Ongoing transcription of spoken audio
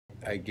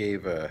I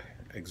gave a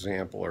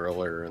example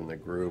earlier in the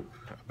group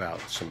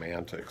about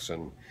semantics,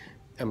 and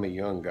Emma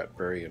Jung got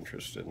very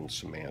interested in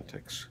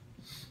semantics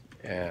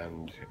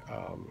and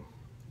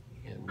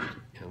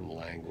in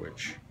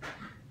language,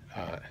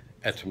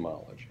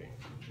 etymology,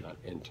 not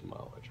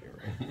entomology,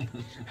 right?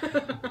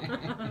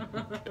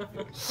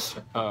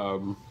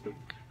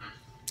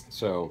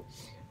 So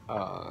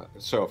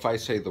if I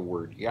say the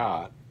word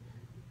yacht,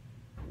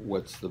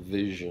 what's the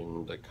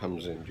vision that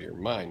comes into your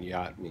mind?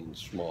 Yacht means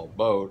small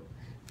boat,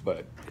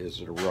 but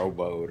is it a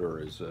rowboat, or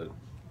is it,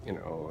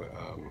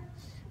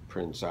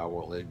 Prince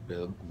Al-Walid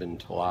bin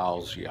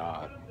Talal's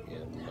yacht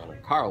in Monte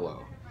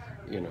Carlo,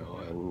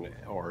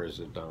 or is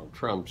it Donald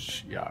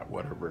Trump's yacht,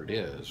 whatever it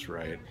is,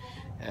 right?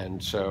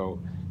 And so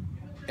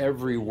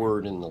every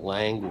word in the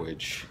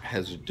language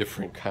has a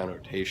different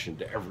connotation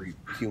to every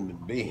human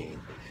being,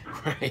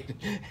 right?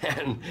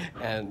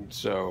 And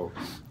so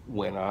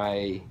when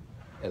I,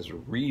 as a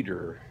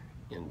reader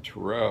in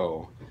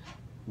tarot,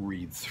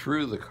 read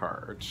through the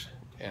cards,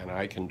 and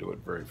I can do it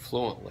very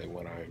fluently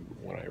when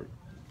I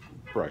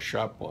brush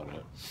up on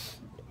it.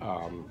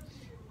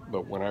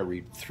 But when I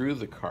read through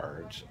the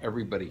cards,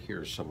 everybody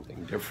hears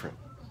something different,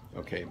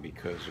 okay?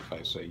 Because if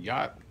I say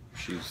yacht,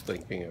 she's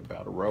thinking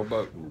about a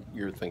rowboat, and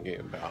you're thinking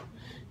about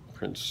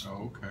Prince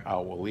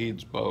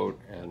Al-Walid's boat,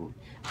 and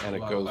it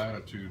goes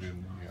latitude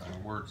in the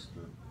words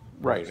that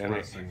right,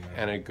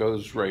 and it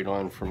goes right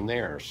on from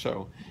there.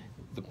 So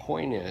the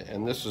point is,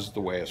 and this is the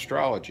way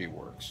astrology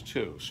works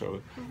too.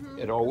 So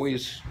it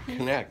always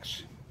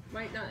connects.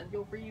 Might not.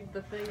 You'll read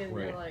the thing and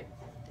right. You're like,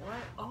 what?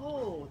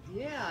 Oh,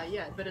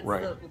 yeah. But it's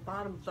right. the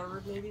bottom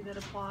third maybe that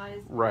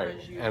applies.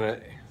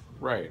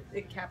 Right,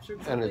 it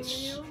captured something and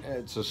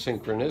it's a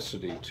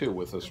synchronicity too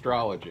with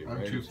astrology. I'm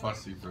right? too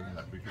fussy for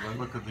that, because I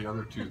look at the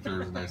other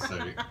 2/3 and I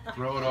say,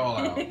 throw it all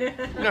out.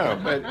 No,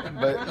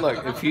 but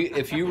look,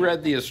 if you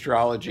read the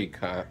astrology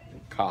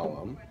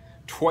column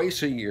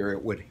twice a year,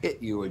 it would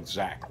hit you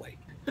exactly.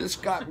 This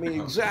got me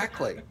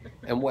exactly.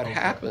 And what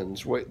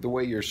happens, the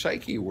way your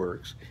psyche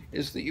works,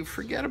 is that you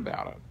forget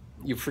about it.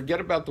 You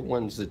forget about the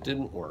ones that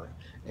didn't work,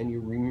 and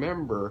you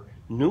remember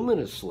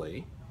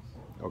numinously.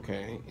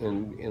 Okay,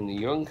 in the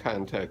Jung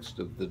context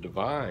of the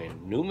divine,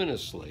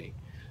 numinously,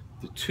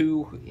 the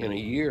two in a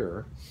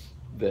year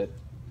that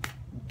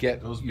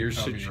get those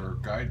become your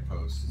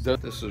guideposts.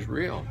 This is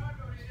real.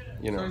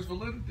 So there's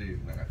validity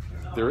in that.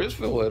 There is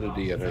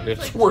validity in it.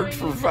 It's worked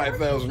for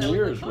 5,000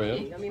 years,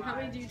 man. I mean, how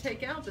many do you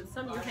take out? But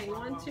some you hang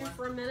on to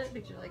for a minute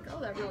because you're like,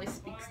 oh, that really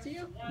speaks to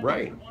you.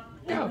 Right.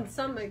 Yeah. And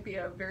some might be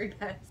a very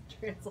bad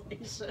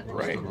translation.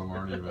 Right. Most of them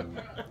aren't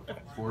even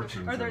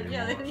fortunes anymore.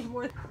 Yeah, they need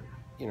more.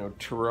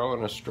 Tarot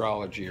and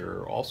astrology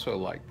are also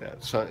like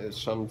that.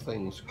 Some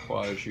things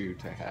cause you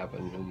to have a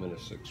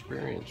numinous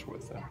experience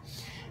with them.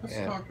 Let's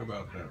talk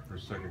about that for a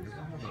second, because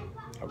I have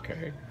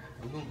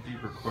a little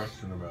deeper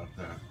question about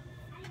that.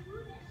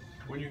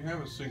 When you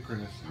have a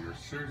synchronicity, or a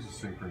series of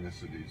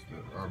synchronicities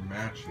that are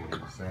matching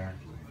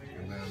exactly,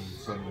 and then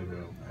suddenly they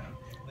don't match,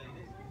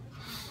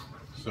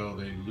 so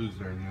they lose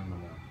their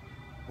noumena.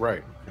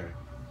 Right. Okay.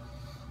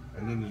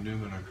 And then the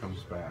noumena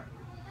comes back,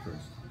 Chris.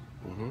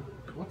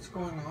 What's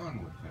going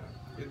on with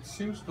that? It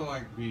seems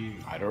to be...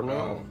 I don't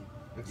know.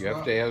 You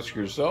have to ask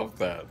yourself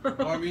that.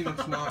 Well, I mean,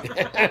 it's not...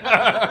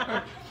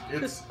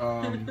 It's...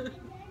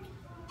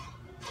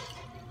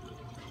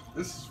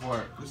 This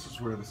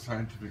is where the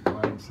scientific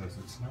mind says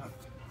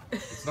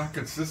it's not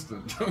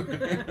consistent.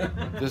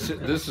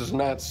 This is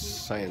not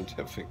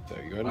scientific,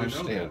 though. You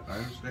understand? I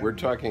understand. We're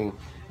talking.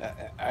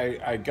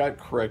 I got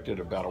corrected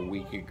about a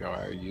week ago.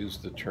 I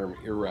used the term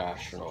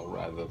irrational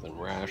rather than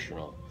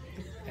rational,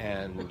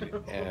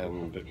 and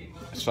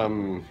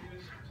some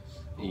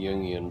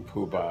Jungian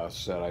poobah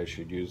said I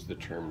should use the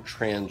term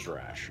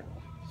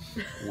transrational,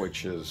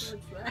 which is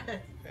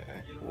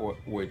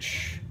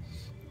which.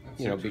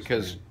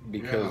 Because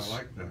yeah, I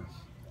like that.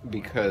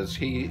 Because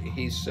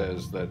he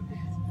says that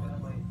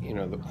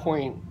the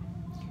point.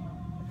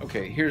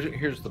 Okay,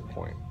 here's the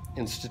point.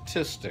 In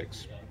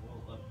statistics,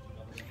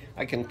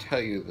 I can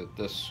tell you that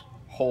this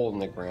hole in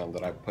the ground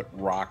that I put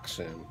rocks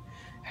in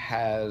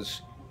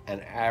has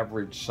an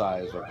average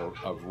size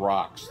of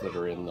rocks that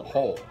are in the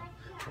hole,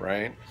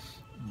 right?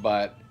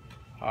 But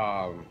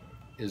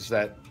is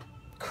that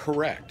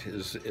correct?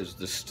 Is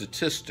the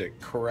statistic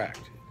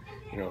correct?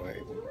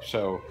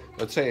 So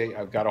let's say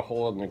I've got a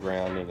hole in the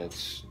ground and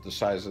it's the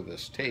size of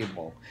this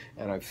table,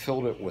 and I've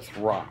filled it with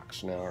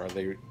rocks. Now, are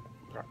they,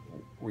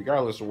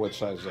 regardless of what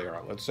size they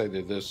are, let's say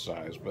they're this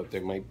size, but they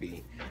might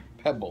be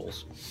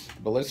pebbles,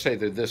 but let's say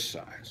they're this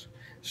size.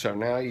 So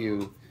now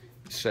you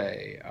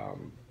say,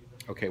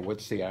 okay,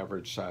 what's the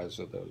average size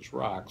of those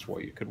rocks?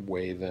 Well, you could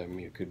weigh them,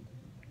 you could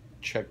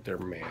check their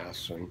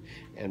mass,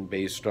 and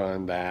based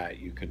on that,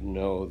 you could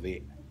know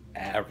the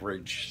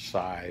average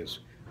size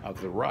of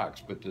the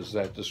rocks. But does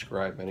that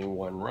describe any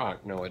one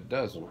rock? No, it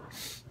doesn't.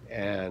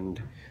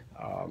 And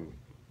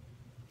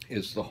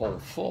is the hole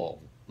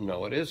full?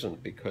 No, it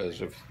isn't,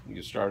 because if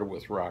you started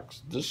with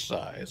rocks this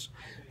size,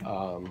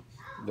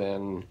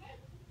 then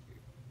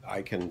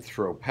I can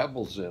throw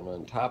pebbles in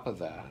on top of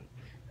that,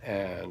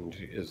 And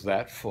is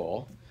that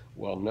full?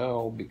 Well,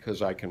 no,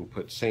 because I can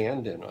put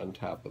sand in on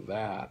top of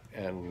that,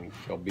 and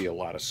there'll be a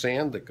lot of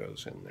sand that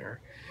goes in there.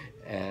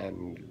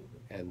 And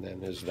and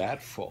then is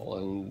that full?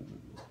 And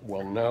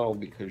well, no,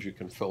 because you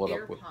can fill it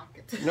Air up with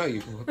pocket. no,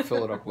 you can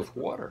fill it up with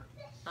water,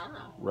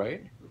 Ah.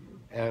 right?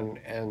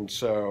 And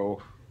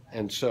so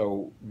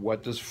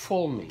what does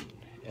full mean,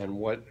 and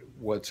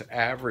what's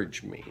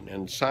average mean?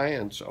 And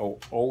science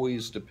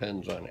always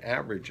depends on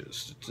averages,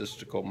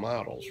 statistical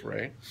models,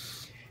 right?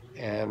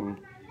 And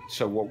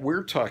so what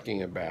we're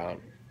talking about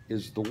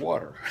is the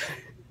water,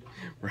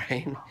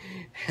 right?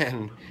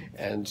 And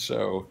and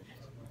so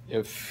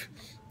if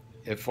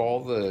if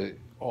all the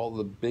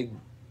big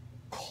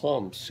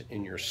clumps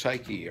in your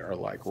psyche are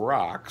like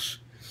rocks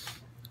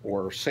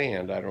or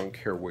sand, I don't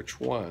care which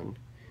one,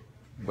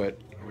 but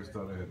I always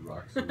thought I had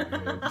rocks in my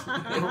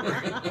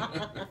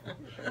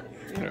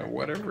head.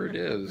 whatever it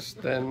is,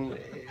 then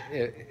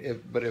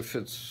but if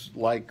it's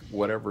like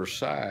whatever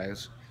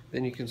size,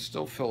 then you can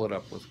still fill it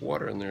up with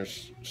water and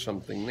there's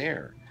something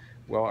there.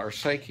 Well, our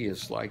psyche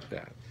is like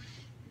that.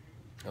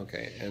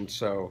 Okay, and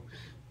so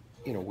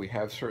we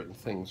have certain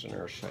things in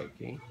our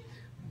psyche,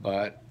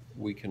 but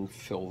we can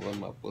fill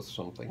them up with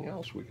something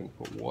else. We can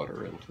put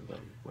water into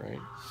them, right?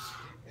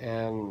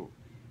 And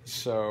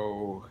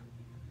so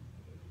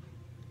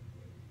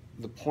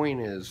the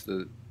point is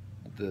that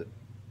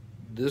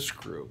this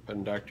group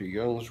and Dr.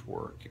 Jung's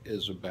work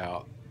is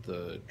about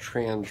the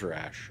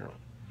transrational.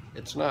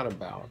 It's not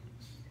about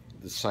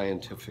the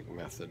scientific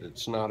method.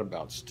 It's not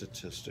about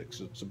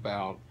statistics. It's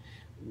about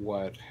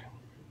what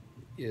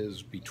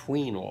is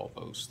between all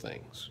those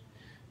things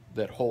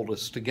that hold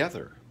us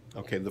together.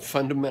 Okay, the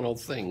fundamental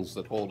things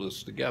that hold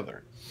us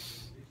together,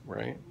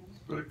 right?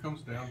 But it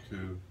comes down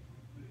to,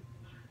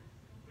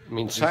 I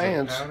mean, is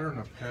science.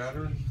 a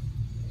pattern?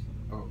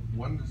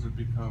 When does it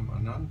become a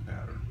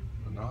non-pattern?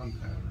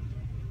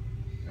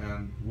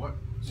 And what?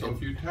 So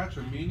if you attach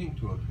a meaning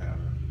to a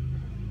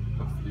pattern,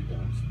 what's the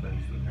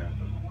things that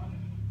happen?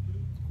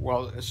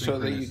 Well, so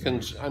that you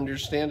can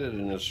understand it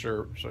in a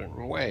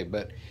certain way.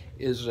 But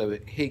is a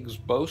Higgs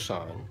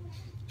boson?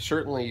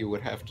 Certainly, you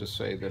would have to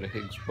say that a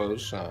Higgs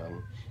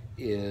boson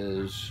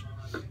is,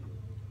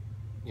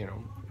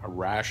 a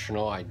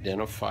rational,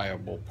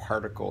 identifiable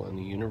particle in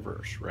the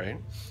universe, right?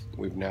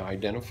 We've now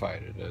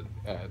identified it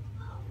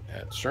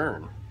at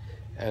CERN,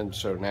 and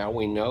so now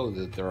we know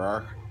that there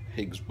are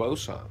Higgs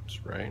bosons,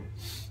 right?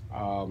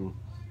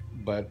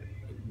 But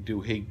do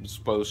Higgs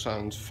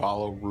bosons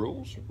follow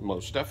rules?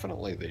 Most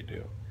definitely they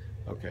do.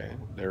 Okay,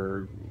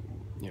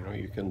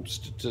 you can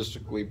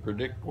statistically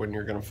predict when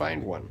you're going to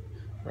find one,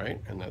 right?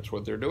 And that's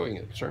what they're doing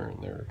at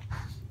CERN.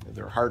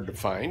 They're hard to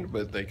find,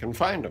 but they can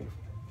find them,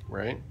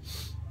 right?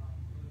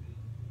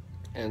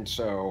 And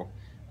so,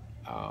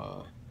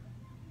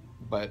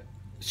 but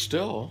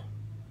still,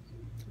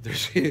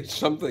 there's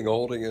something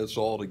holding us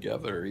all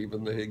together,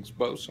 even the Higgs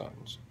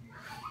bosons.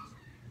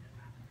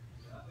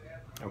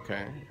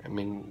 Okay, I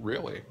mean,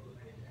 really,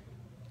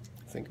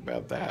 think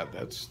about that.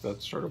 That's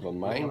sort of a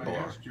mind blower.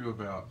 When I asked you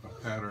about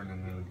a pattern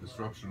and then a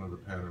disruption of the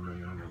pattern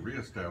and then a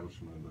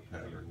reestablishment of the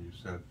pattern, you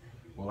said,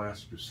 well,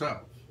 ask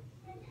yourself.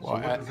 So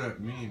what does that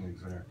mean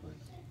exactly?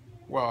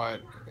 Well,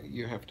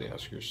 you have to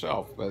ask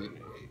yourself, but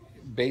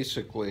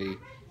basically,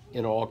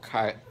 in all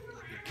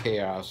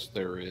chaos,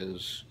 there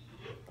is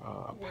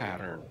a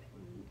pattern.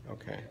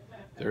 Okay,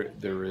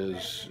 there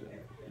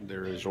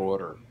is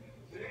order,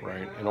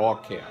 right? In all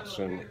chaos,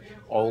 and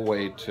all the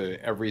way to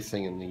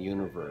everything in the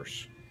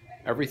universe.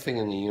 Everything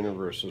in the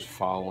universe is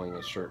following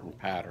a certain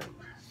pattern,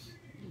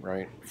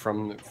 right?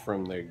 From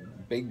the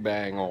Big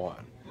Bang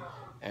on,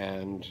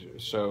 and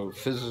so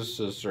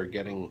physicists are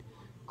getting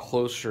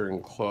closer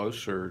and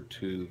closer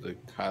to the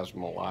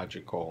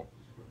cosmological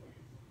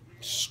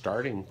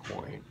starting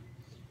point.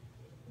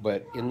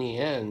 But in the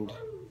end,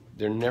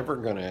 they're never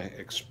going to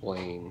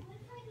explain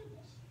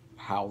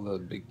how the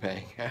Big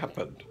Bang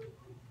happened,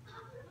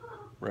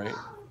 right?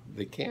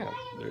 They can't.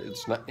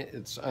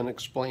 It's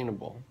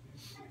unexplainable.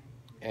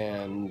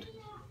 And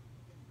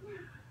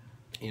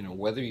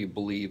whether you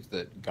believe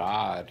that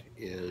God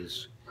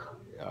is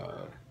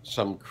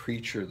some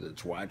creature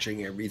that's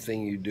watching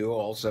everything you do,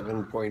 all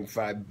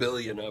 7.5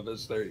 billion of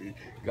us,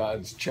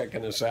 God's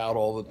checking us out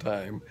all the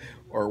time,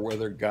 or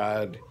whether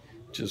God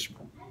just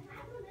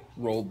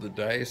rolled the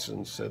dice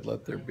and said,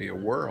 let there be a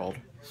world.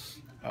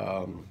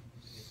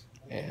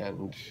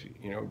 And,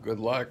 good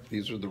luck.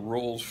 These are the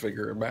rules.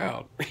 Figure them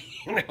out.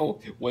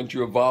 Once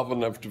you evolve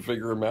enough to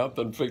figure them out,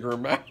 then figure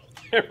them out.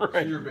 Right? So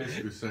you're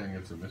basically saying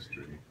it's a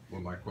mystery.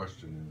 Well, my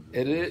question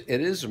is...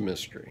 It is a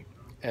mystery.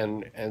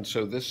 And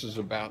so this is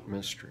about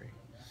mystery.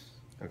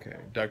 Okay.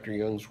 Dr.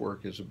 Jung's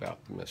work is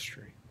about the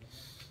mystery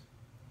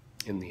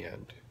in the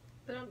end.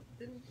 But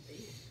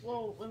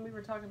when we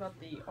were talking about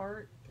the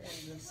art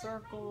and the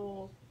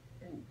circle,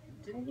 and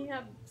didn't he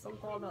have some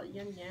thought about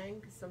yin yang?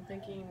 Because I'm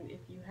thinking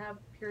if you have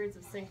periods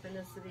of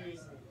synchronicity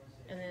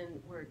and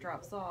then where it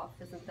drops off,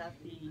 isn't that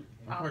the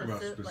I'm talking about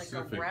opposite, like a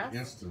specific rest?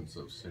 instance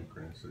of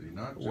synchronicity,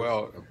 not just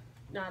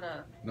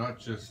not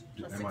just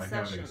am I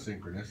having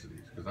succession.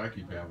 synchronicities, because I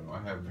keep having them.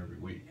 I have them every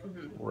week,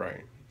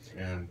 Right.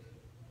 and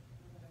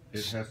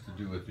it has to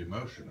do with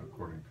emotion,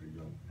 according to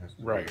Jung. It has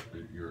to Right. do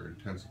with your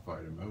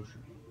intensified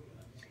emotion.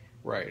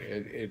 Right.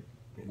 It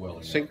Well,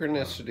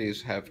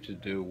 synchronicities have to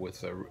do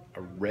with a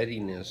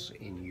readiness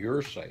in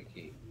your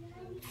psyche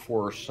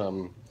for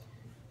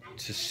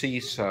to see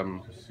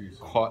some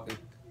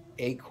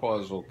a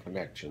causal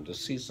connection, to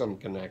see some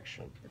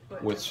connection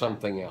with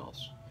something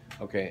else.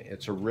 Okay,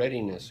 it's a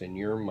readiness in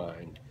your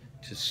mind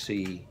to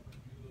see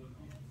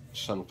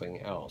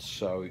something else.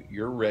 So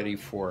you're ready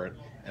for it,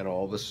 and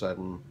all of a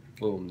sudden,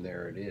 boom,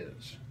 there it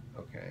is.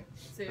 Okay,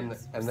 So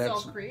it's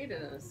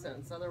self-created in a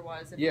sense.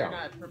 Otherwise, if you're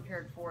not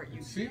prepared for it,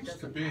 it seems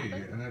to be,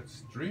 and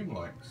it's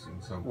dreamlike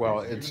in some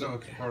well, cases. Even though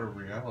it's part of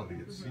reality,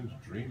 it seems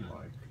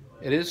dreamlike.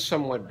 It is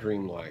somewhat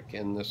dreamlike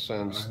in the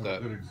sense I have that.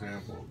 a good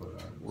example, but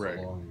it's right.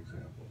 a long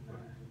example.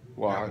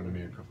 But it happened to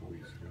me a couple of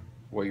weeks ago.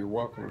 Well, you're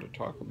welcome to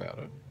talk about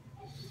it.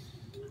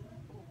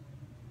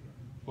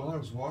 Well, I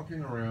was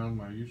walking around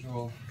my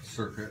usual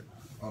circuit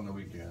on the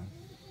weekend.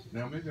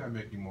 Now, maybe I'm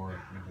making more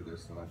into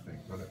this than I think,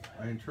 but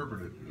I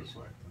interpret it this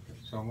way. Okay.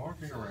 So I'm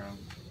walking around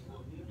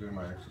doing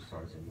my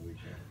exercise on the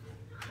weekend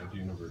at the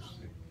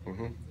university.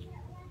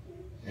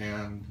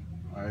 And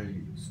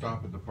I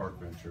stop at the park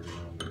bench every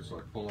now and then. So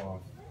I pull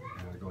off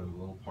and I go into the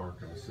little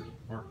park and I sit at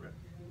the park bench.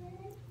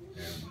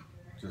 And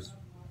just,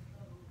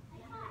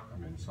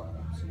 I'm in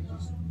silence and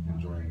just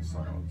enjoying the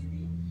silence of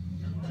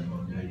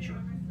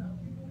nature.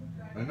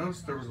 I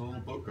noticed there was a little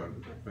book under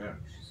the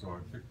bench, so I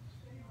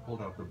pulled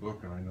out the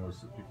book and I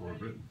noticed that people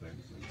have written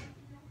things in it.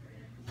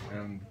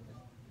 And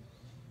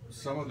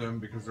some of them,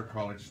 because they're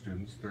college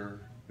students,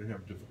 they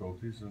have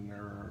difficulties and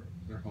they're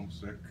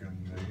homesick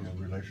and they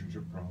have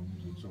relationship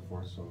problems and so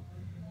forth. So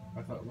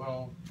I thought,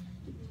 well,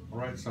 I'll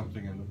write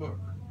something in the book.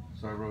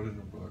 So I wrote in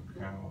the book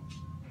how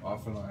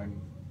often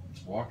I'm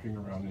walking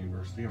around the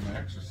university on my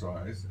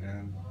exercise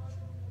and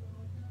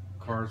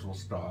cars will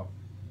stop.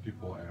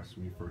 People ask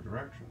me for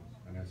directions.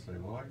 And I say,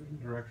 well, I give them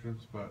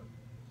directions, but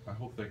I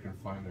hope they can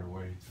find their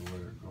way to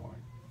where they're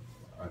going.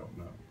 I don't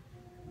know,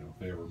 if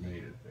they ever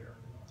made it there.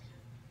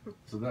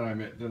 So then I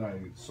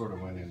sort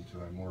of I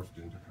morphed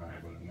into kind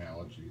of an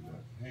analogy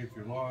that, hey, if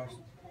you're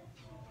lost,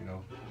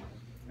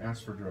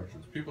 ask for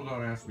directions. People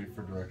don't ask me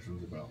for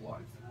directions about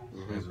life.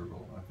 It's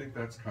miserable. I think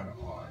that's kind of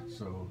odd.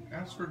 So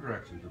ask for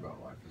directions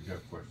about life if you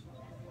have questions.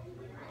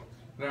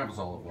 That was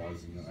all it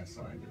was, and then I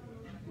signed it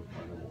with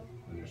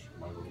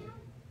my little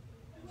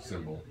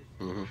symbol.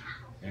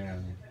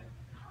 And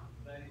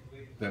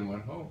then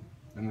went home.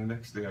 And the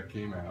next day I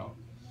came out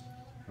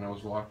and I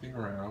was walking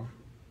around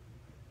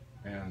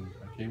and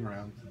I came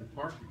around to the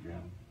park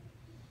again.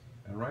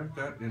 And right at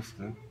that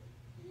instant,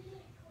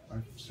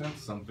 I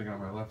sensed something on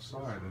my left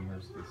side and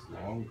there's this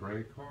long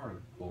gray car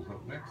that pulls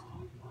up next to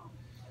me.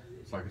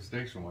 It's like a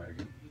station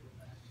wagon.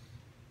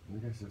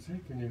 And the guy says, hey,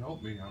 can you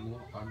help me? I'm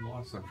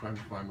lost. I'm trying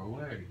to find my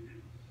way.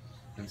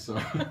 And so,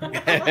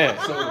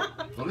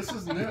 well, this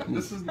isn't it.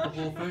 This isn't the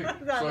whole thing.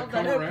 So I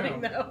come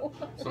around.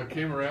 So I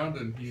came around,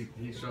 and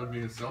he showed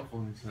me his cell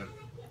phone. He said,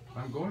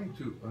 "I'm going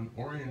to an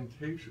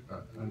orienteering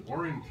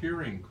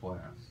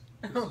class.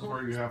 This is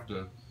where you have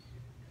to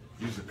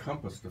use a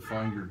compass to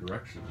find your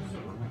directions.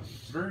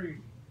 It's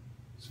very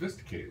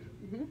sophisticated.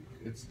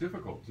 It's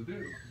difficult to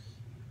do."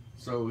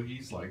 So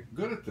he's like,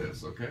 "Good at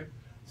this, okay?"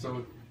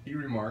 So he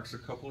remarks a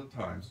couple of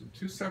times in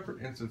two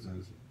separate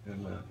instances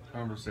in the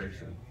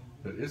conversation.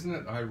 But isn't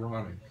it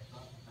ironic?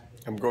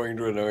 I'm going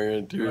to an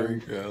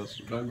orienteering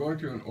class. I'm going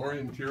to an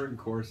orienteering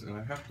course, and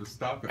I have to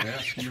stop and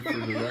ask you for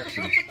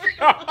directions.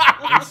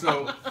 And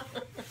so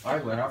I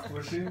laughed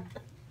with him,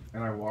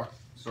 and I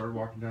started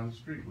walking down the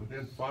street.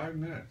 Within 5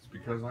 minutes,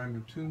 because I'm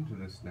attuned to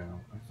this now,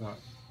 I thought,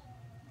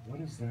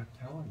 what is that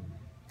telling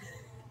me?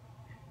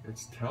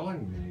 It's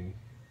telling me,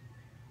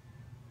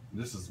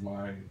 this is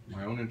my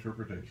own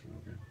interpretation,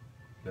 okay,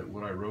 that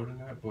what I wrote in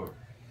that book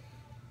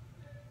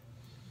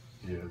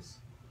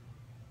is,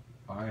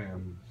 I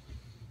am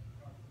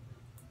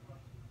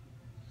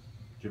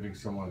giving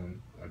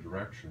someone a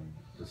direction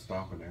to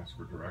stop and ask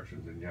for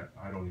directions, and yet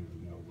I don't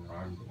even know where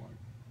I'm going.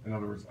 In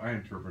other words, I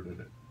interpreted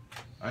it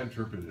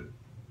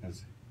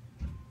as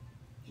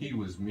he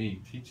was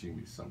me teaching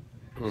me something.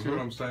 See what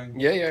I'm saying?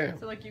 Yeah.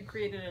 So like you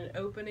created an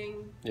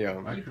opening. Yeah.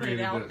 You put it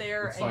out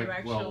there, and like, you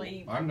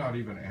actually. Well, I'm not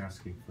even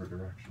asking for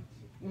directions.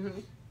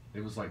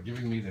 It was like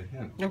giving me the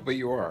hint. No, but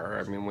you are.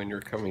 I mean, when you're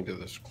coming to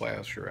this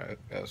class, you're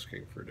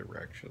asking for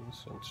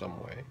directions in some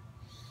way.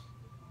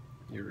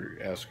 You're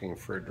asking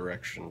for a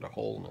direction to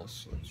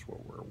wholeness. That's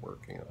what we're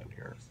working on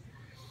here.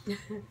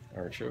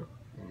 Aren't you?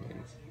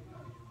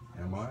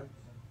 Am I?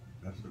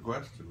 That's the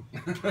question.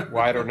 Well,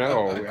 I don't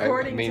know.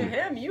 According to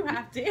him, you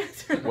have to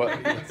answer that. Well,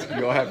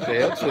 you'll have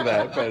to answer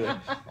that, but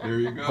there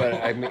you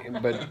go.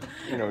 But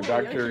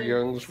Dr.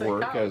 Jung's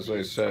work, as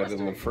I said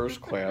in the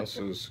first class,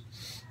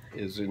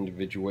 is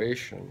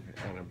individuation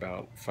and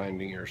about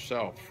finding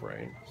yourself,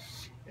 right?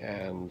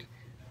 And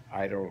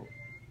I don't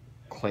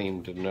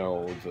claim to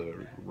know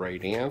the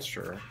right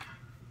answer,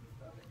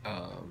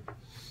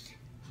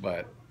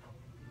 but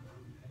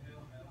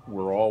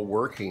we're all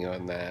working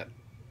on that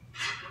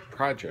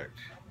project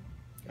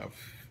of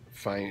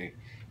finding,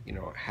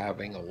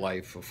 having a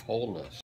life of wholeness.